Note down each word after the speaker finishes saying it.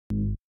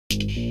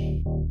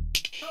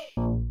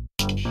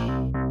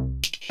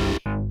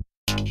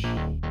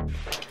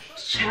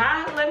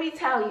Child, let me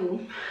tell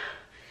you,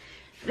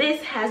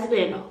 this has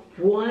been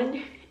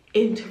one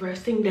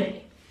interesting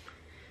day.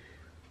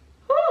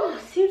 Whew,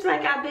 seems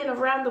like I've been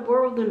around the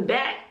world and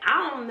back.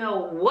 I don't know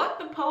what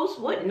to post,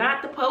 what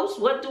not to post.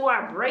 What do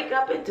I break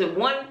up into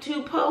 1,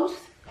 2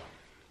 posts?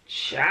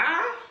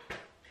 Child.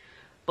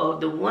 But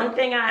the one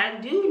thing I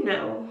do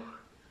know,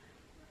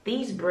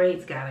 these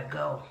braids gotta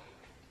go.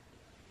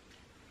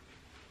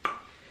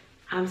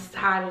 I'm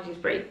tired of these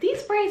braids.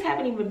 These braids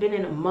haven't even been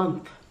in a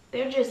month.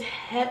 They're just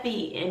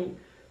heavy and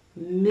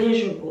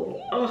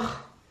miserable. Ugh.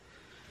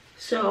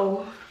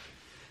 So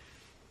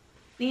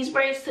these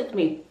braids took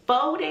me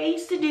 4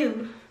 days to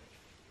do,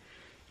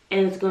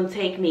 and it's gonna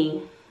take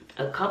me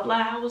a couple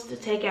of hours to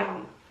take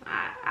out.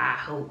 I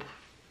hope.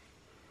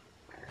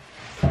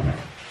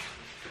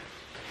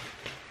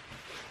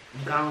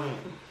 Gone.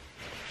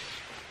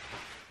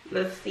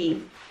 Let's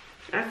see.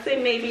 I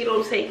say maybe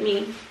it'll take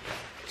me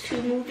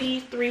 2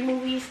 movies, 3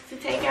 movies to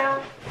take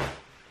out.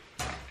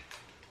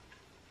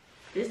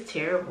 This is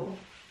terrible.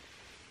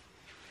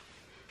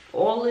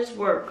 All this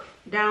work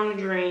down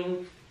the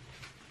drain.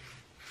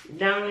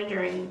 Down the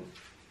drain.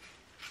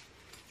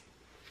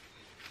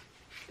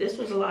 This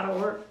was a lot of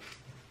work.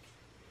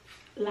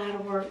 A lot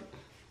of work.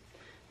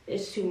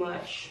 It's too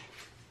much.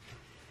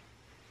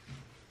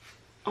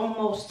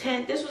 Almost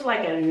 10. This was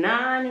like a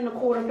 9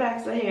 1/4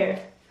 packs of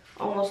hair.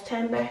 Almost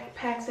 10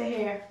 packs of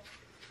hair.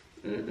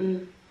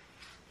 Maybe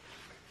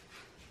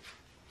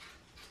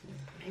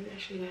I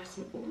should have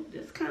some. Ooh,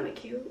 this is kind of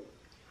cute.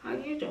 How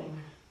you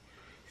doing?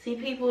 See,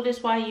 people,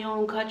 this why you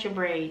don't cut your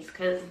braids,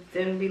 because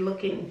they'll be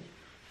looking.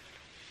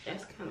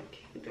 That's kind of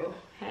cute though.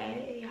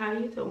 Hey, how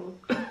you doing?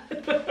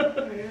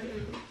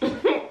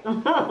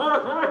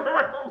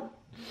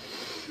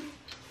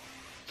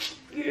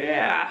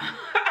 Yeah.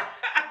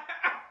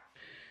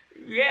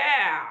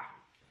 Yeah.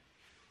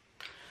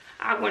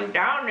 I went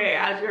down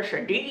there, I just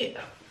did.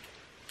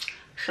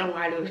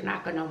 Somebody was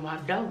knocking on my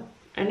door.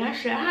 And I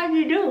said, how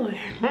you doing?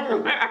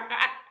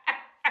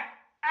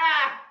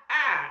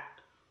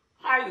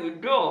 How you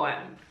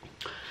doing?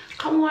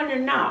 Come on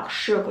and knock,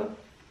 sugar.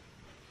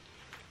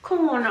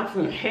 Come on up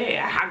in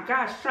here. I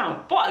got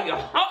something for you.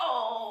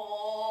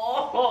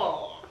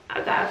 Oh,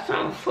 I got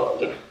something for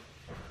you.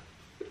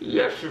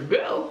 Yes, you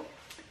do.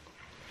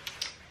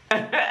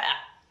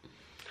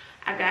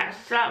 I got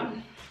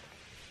something.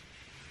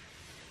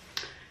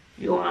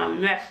 You wanna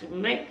mess with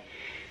me?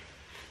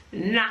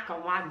 Knock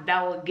on my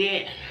door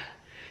again,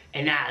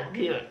 and I'll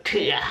give it to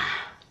ya.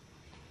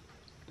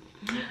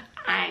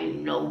 I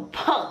ain't no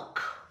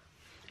punk,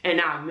 and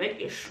I'll make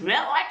you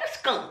smell like a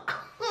skunk.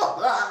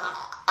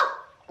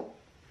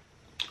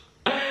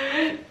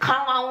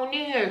 Come on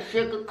in,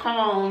 sugar, come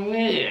on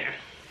in.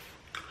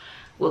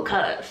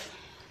 Because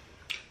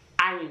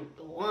I ain't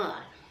the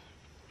one.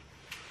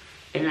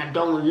 And I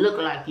don't look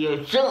like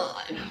your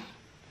son.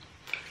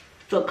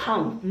 So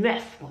come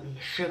mess with me,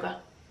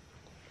 sugar.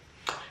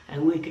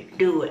 And we could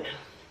do it.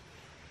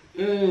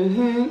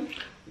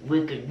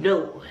 We could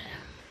do it.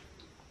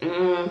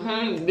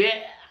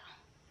 Yeah.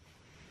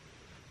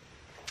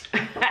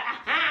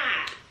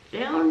 They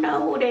don't know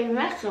who they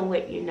messing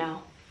with, you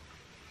know.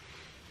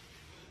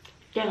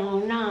 They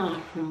don't know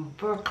I'm from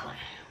Brooklyn.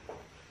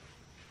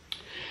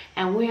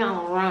 And we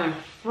don't run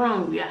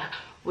from ya,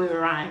 we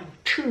run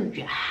to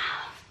ya.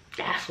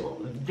 That's what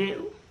we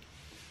do.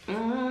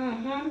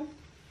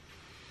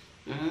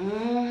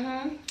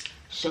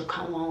 So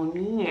come on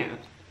in.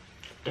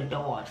 The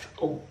door's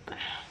open.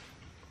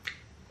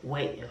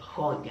 Waiting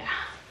for ya.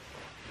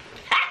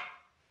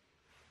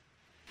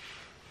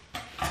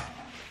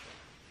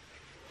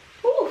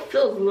 Ooh,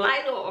 feels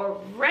lighter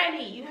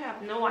already. You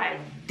have no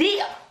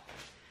idea.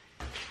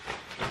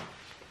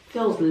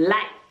 Feels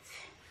light.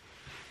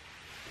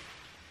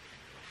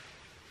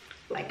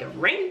 Like a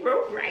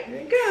rainbow. Right,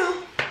 here we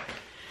go.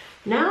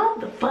 Now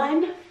the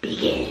fun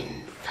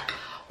begins.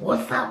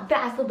 What's up,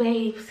 Bazzle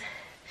babes?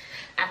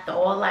 After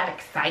all that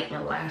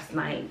excitement last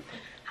night,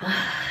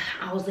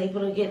 I was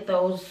able to get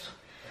those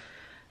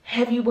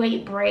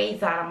heavyweight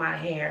braids out of my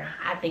hair.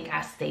 I think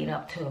I stayed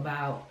up to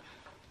about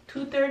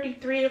 2:30,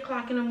 3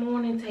 o'clock in the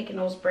morning taking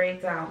those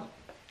braids out.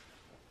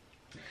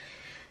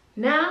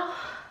 Now,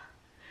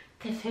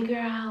 to figure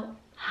out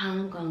how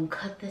I'm gonna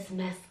cut this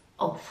mess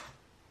off.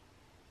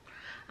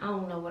 I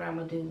don't know what I'm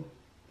gonna do,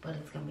 but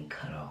it's gonna be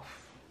cut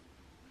off.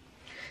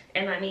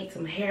 And I need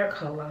some hair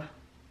color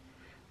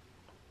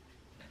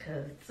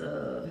because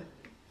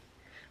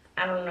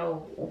I don't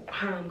know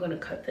how I'm gonna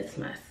cut this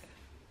mess,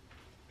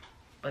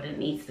 but it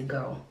needs to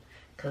go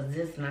because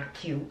this is not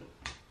cute.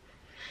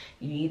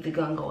 You either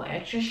gonna go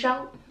extra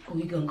short or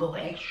you gonna go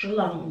extra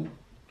long,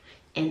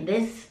 and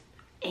this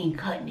ain't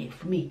cutting it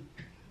for me.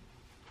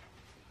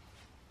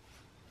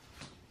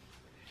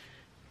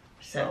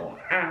 So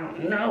I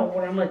don't know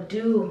what I'm gonna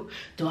do.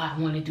 Do I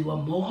want to do a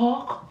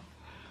mohawk?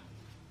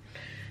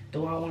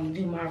 Do I want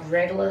to do my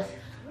regular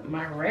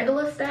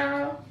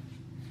style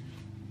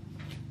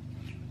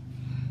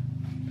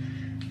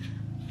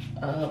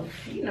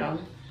of, you know,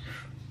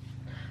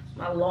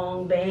 my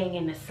long bang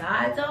and the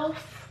sides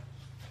off?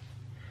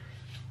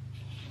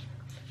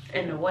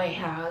 And the way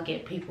how I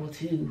get people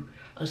to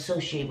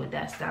associate with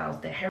that style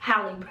is the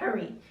Halle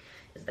Berry.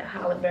 It's the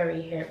Halle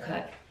Berry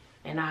haircut.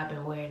 And I've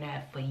been wearing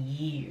that for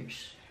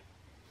years.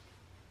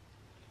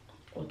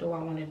 Or do I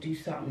want to do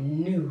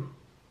something new?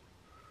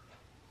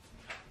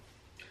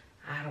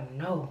 I don't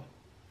know.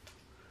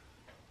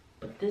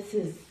 But this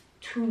is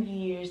 2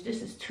 years.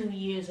 This is 2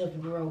 years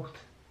of growth.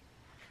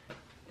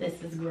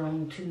 This has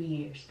grown 2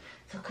 years.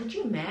 So could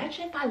you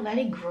imagine if I let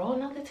it grow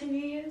another 2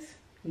 years?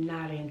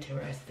 Not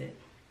interested.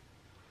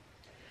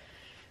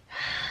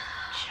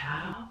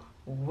 Child,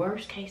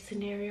 worst case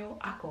scenario,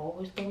 I could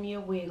always throw me a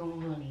wig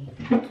on, honey.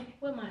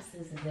 Where my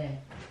scissors at?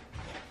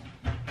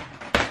 I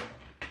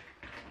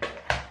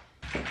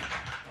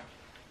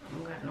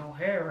don't got no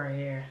hair right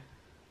here.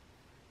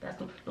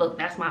 Look,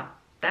 that's my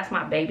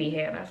baby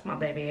hair. That's my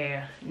baby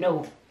hair.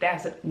 No,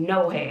 that's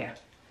no hair.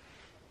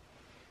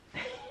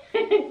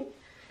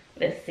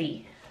 Let's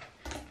see.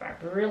 If I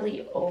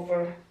really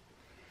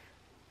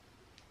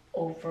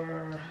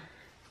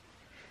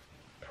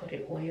put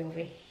it way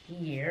over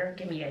here.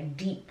 Give me a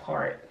deep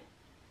part.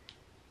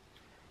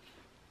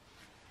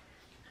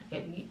 I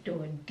can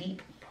do a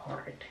deep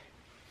part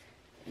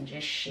and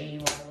just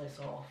shave all this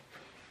off.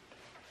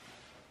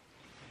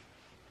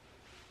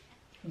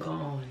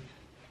 Gone.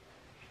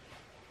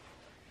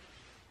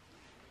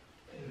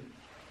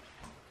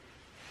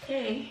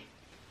 Okay.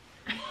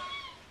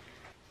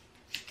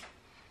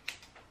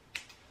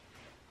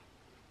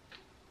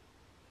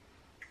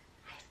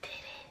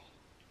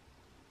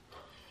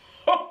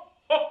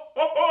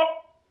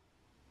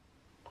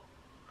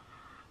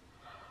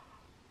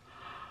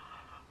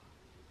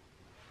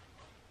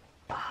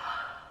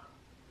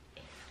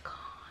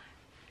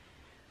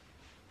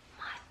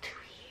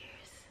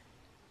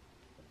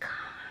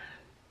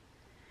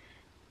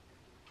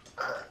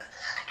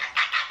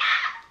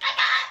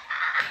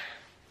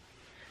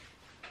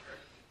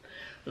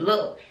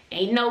 Look,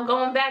 ain't no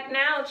going back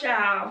now,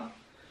 child.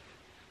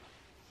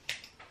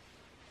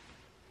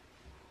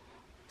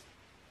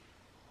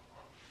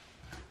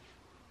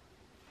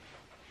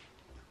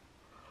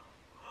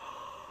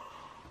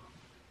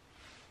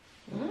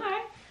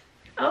 Alright.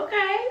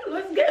 Okay,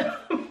 let's go.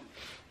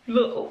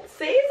 Look,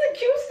 see, it's a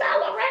cute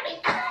style already.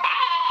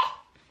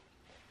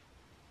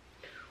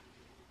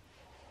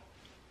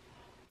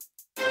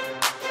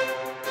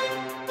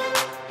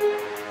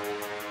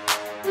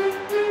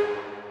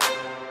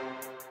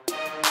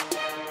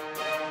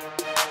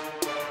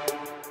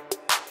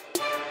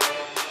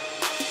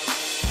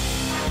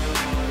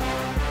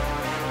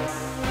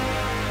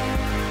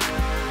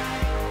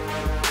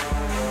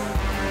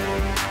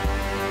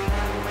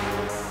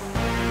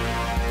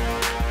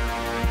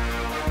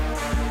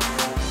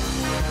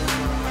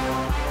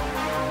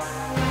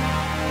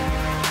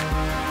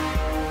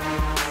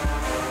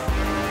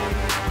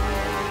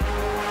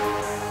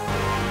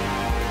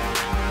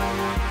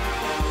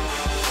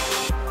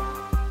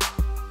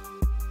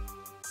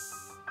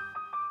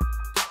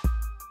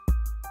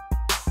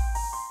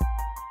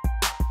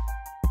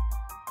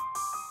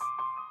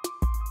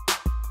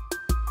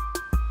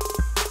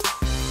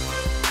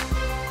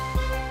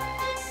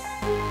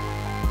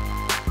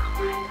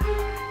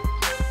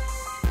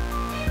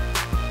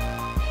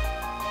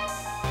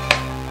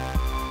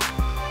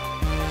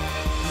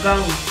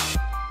 Gone.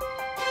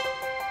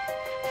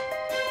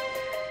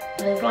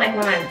 But it's like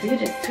when I do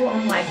this too,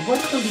 I'm like,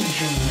 what's gonna be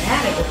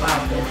dramatic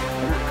about this?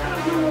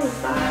 I don't know,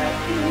 side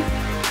piece.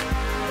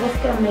 What's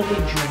gonna make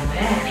it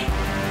dramatic?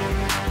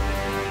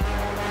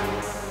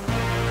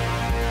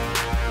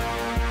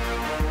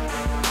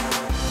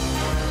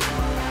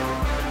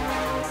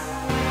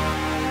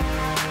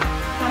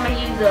 I'm gonna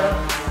use a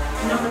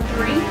number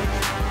 3.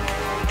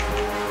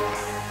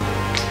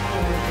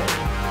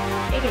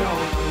 It can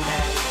always come back.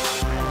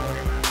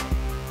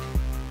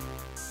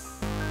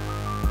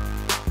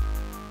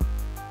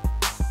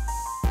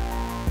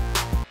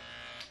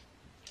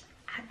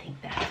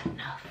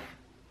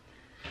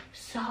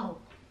 So,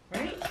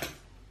 right?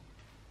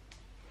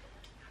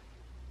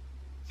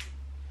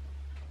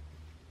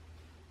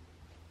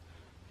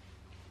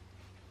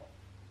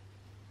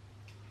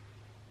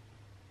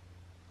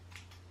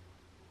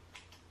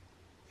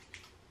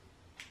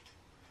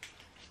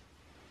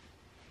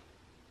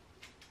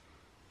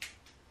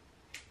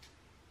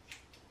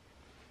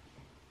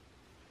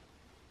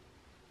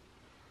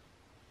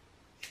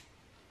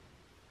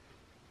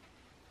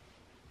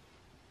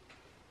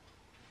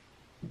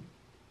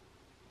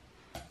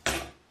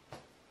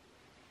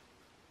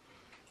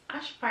 I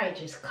should probably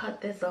just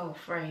cut this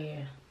off right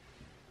here.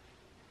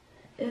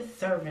 It's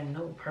serving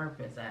no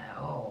purpose at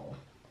all.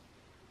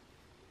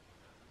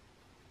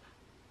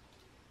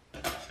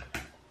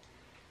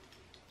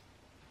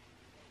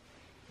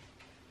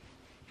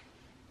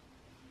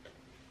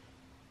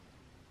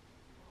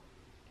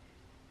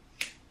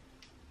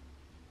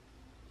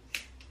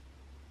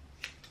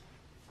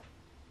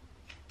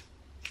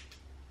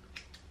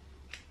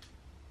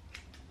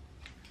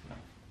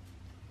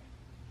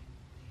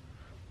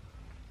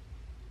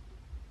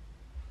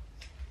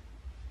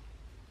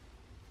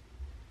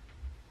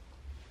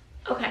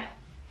 Okay.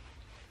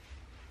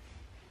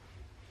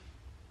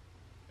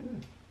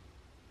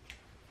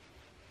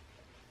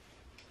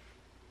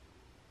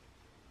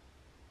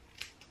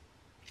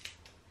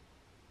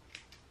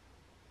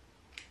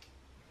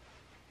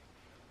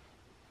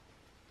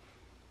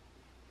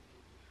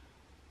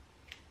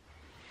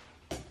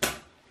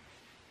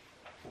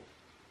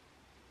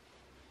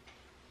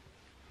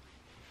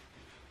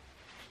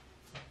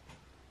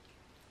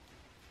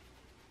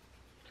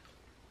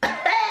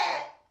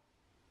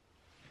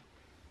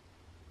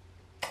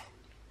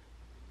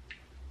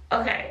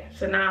 Okay,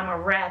 so now I'm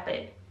gonna wrap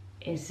it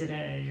and sit it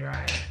in the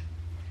dryer.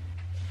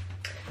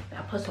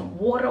 I put some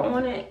water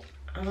on it.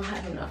 I don't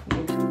have enough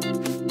milk.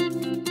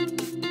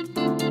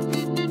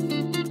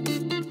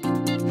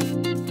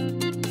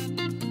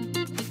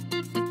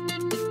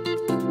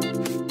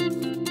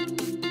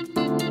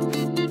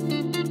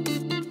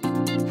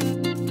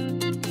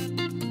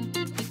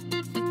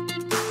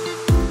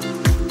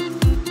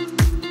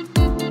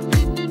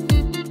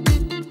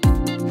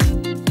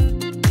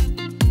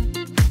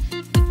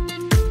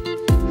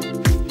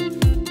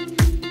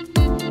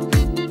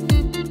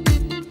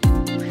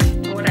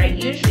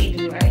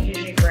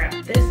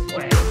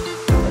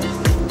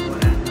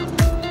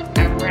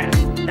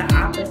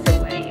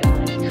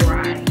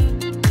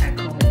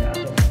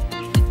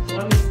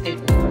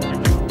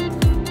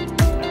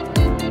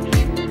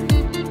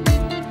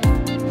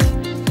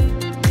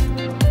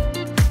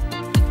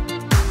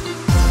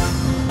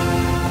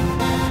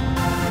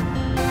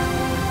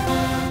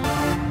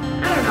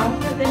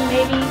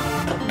 Maybe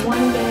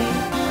one day.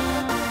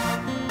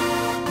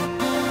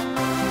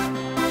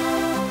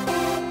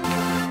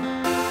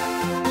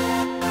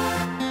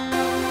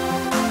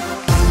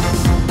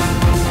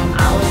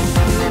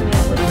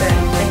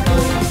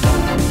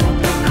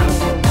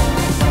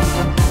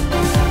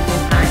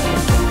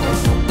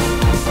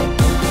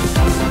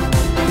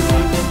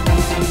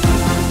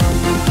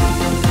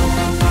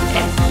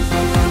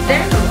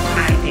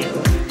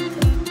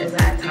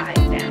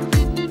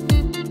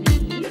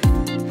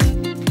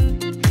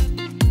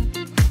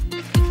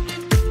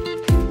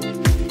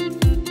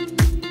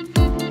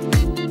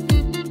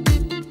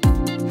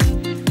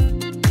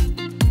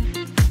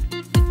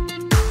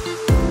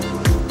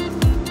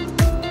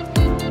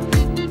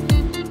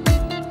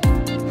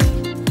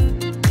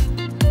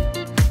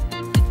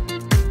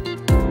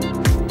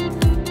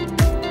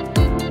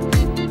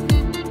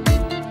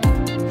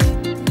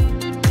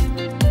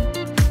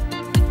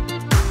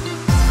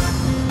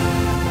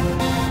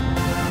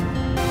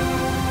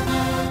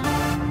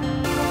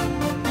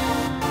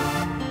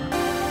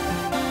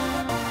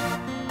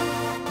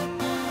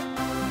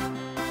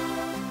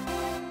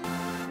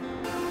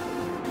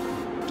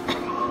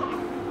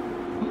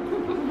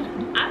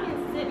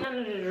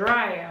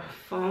 Dryer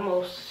for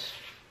almost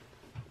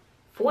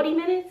 40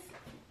 minutes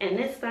and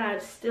this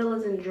side still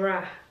isn't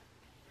dry.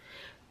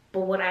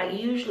 But what I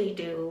usually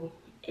do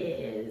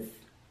is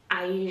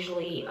I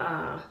usually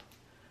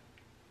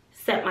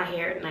set my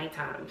hair at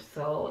nighttime,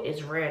 so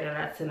it's rare that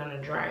I sit on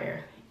a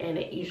dryer, and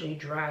it usually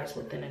dries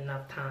within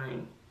enough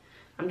time.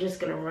 I'm just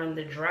gonna run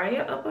the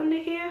dryer up under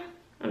here,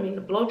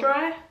 the blow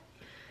dryer,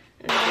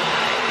 and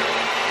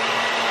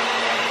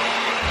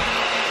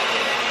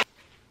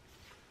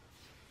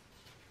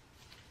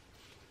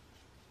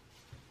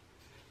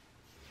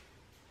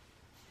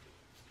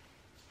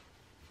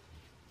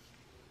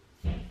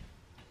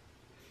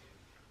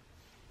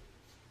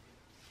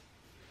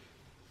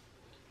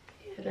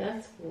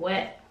that's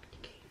wet. You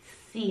can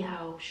see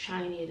how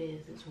shiny it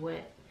is. It's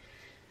wet.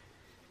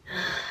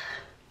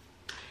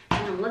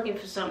 And I'm looking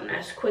for something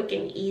that's quick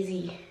and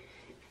easy.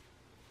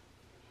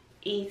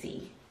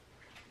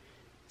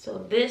 So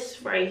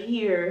this right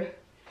here,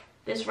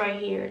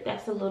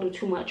 that's a little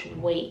too much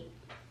weight.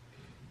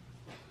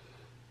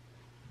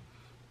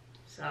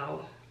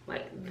 So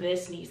like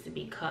this needs to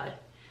be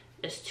cut.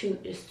 It's too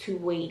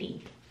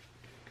weighty.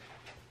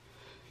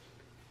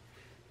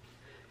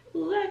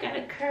 Ooh, I got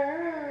a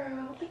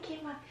curl. Look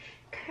at my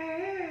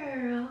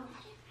curl.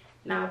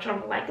 Now I'm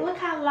trying to like, look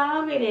how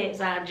long it is.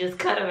 I just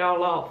cut it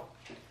all off.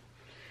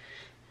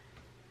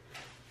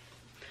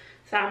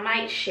 So I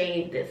might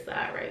shave this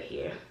side right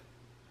here.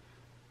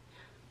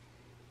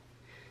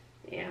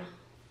 Yeah,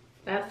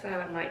 that side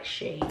I might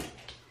shave.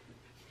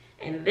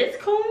 And this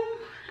comb,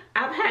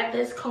 I've had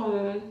this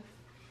comb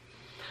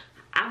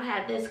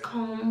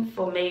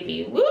for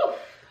maybe,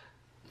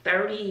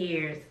 30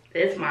 years.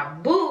 This is my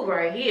boo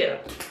right here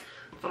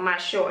for my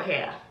short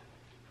hair.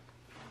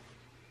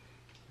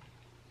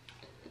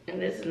 And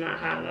this is not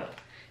hot enough.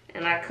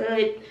 And I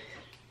could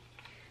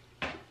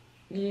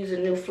use a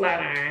new flat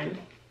iron.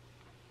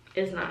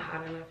 It's not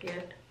hot enough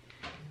yet.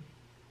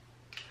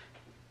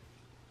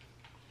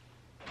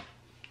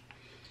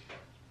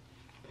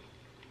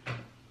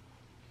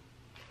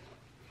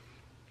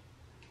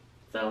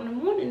 So in the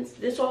mornings,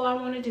 this is all I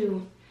want to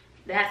do.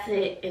 That's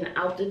it, and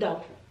out the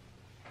door.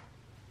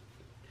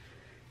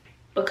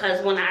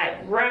 Because when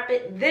I wrap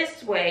it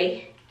this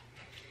way,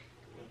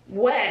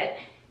 wet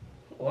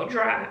or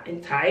dry,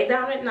 and tie it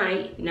down at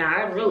night, now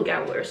I really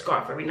gotta wear a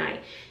scarf every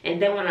night. And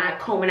then when I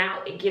comb it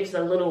out, it gives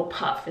a little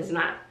puff. It's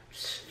not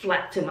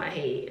flat to my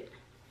head.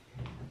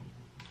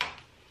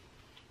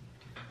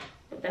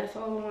 But that's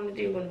all I want to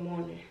do in the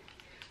morning.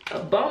 A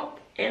bump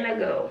and a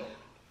go.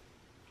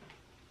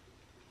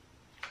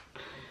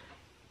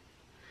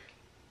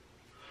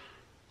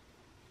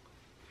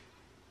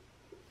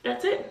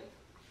 That's it.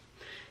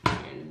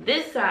 And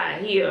this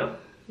side here,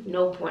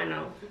 no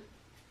bueno.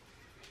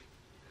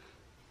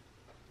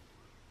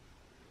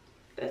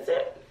 That's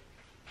it.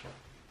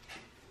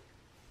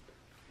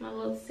 Now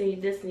let's see,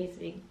 this needs to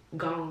be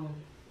gone.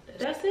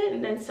 That's it.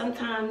 And then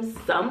sometimes,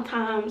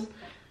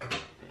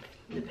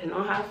 depending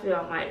on how I feel,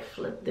 I might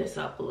flip this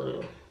up a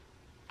little.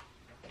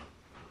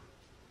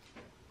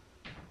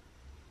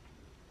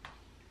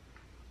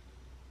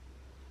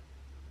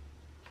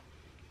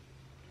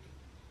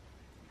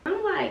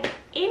 I'm like,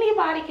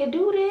 anybody can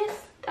do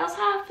this. That's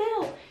how I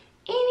feel.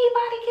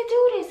 Anybody can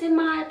do this, in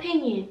my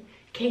opinion.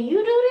 Can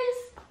you do this?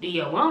 Do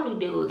you want to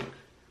do it?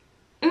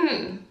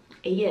 And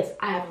yes,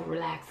 I have a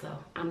relaxer.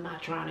 I'm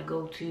not trying to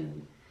go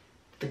to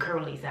the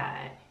curly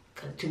side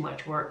because too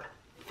much work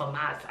for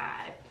my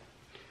side.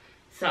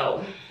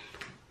 So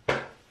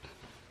I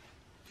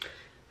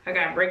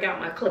gotta break out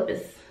my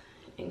clippers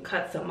and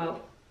cut some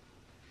up.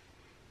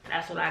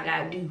 That's what I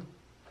gotta do.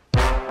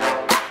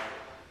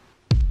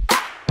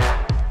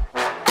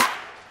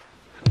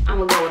 I'm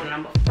gonna go with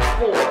number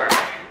 4.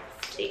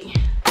 Let's see.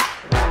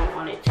 I don't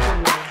want it too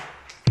low.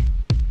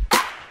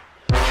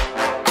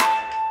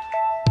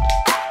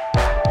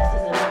 This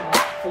is a number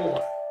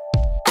 4.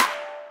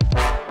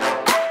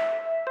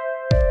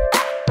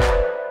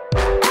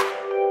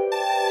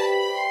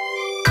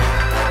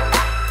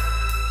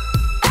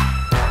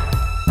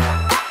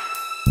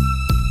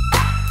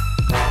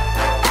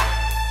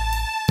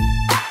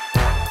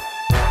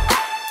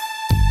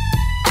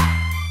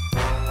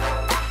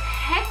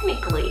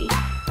 Technically,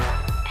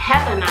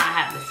 Heather and I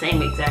have the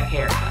same exact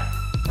haircut.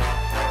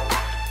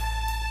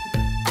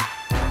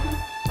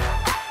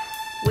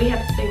 We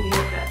have the same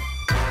haircut.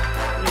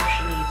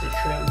 She needs a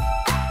trim.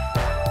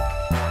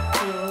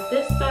 So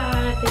this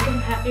side, I think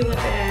I'm happy with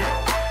that.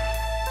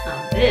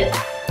 Now this,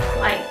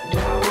 like, do I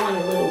want a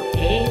little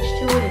edge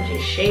to it and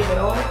just shave it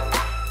off?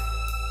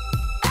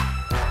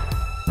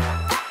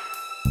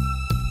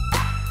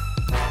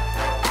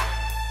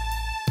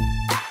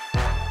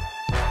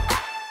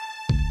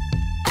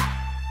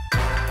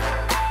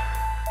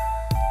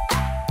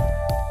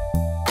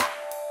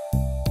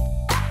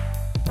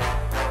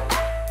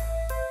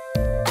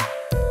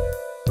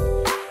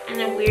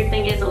 Weird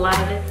thing is, a lot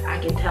of this I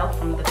can tell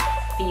from the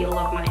feel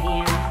of my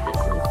hands. This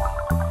is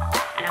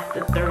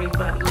after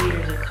 35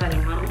 years of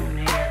cutting my own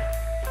hair.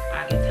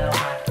 I can tell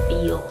by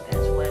feel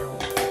as well.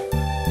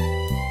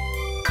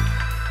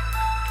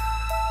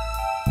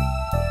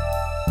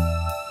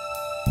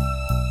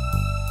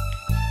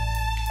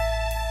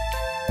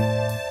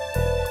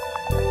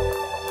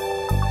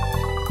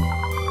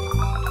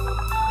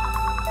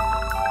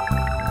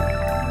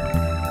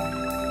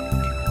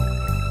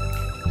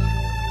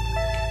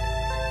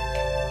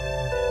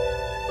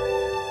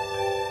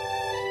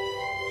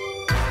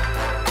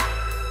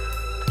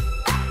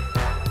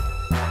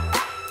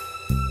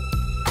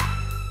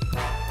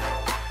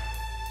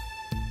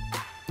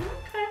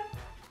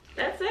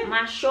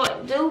 My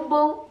short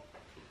do-boo.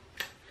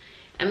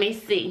 Let me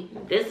see.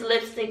 This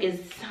lipstick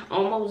is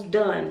almost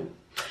done.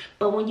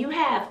 But when you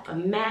have a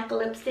MAC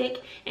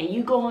lipstick and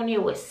you go in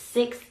there with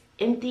 6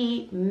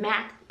 empty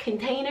MAC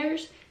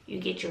containers, you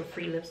get your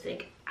free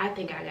lipstick. I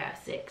think I got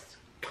 6.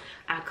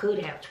 I could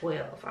have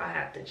 12. I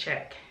have to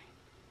check.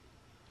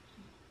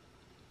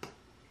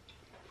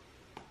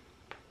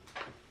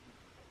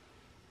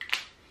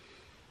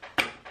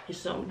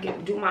 So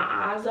do my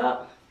eyes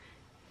up.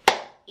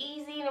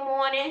 Easy in the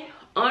morning.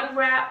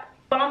 Unwrap,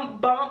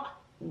 bump,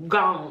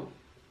 gone.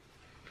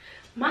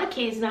 My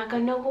kid's not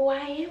gonna know who I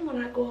am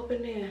when I go up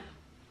in there.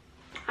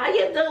 How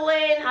you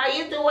doing? How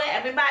you doing?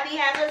 Everybody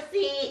have a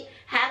seat.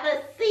 Have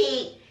a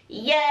seat.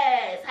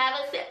 Yes, have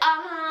a seat.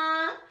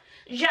 Uh-huh.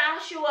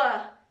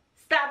 Joshua,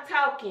 stop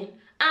talking.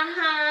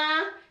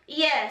 Uh-huh.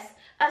 Yes.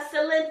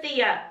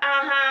 Cynthia.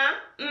 Uh-huh.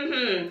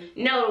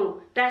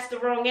 No, that's the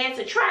wrong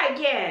answer. Try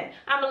again.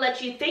 I'm gonna let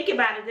you think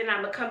about it, then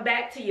I'm gonna come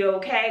back to you,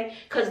 okay?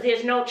 Because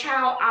there's no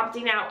child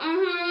opting out.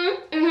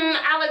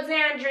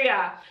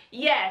 Alexandria.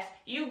 Yes,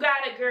 you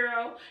got it,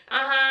 girl.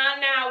 Uh-huh.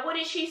 Now, what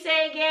did she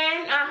say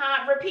again?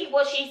 Uh-huh. Repeat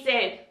what she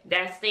said.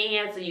 That's the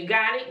answer. You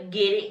got it?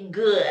 Get it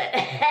good.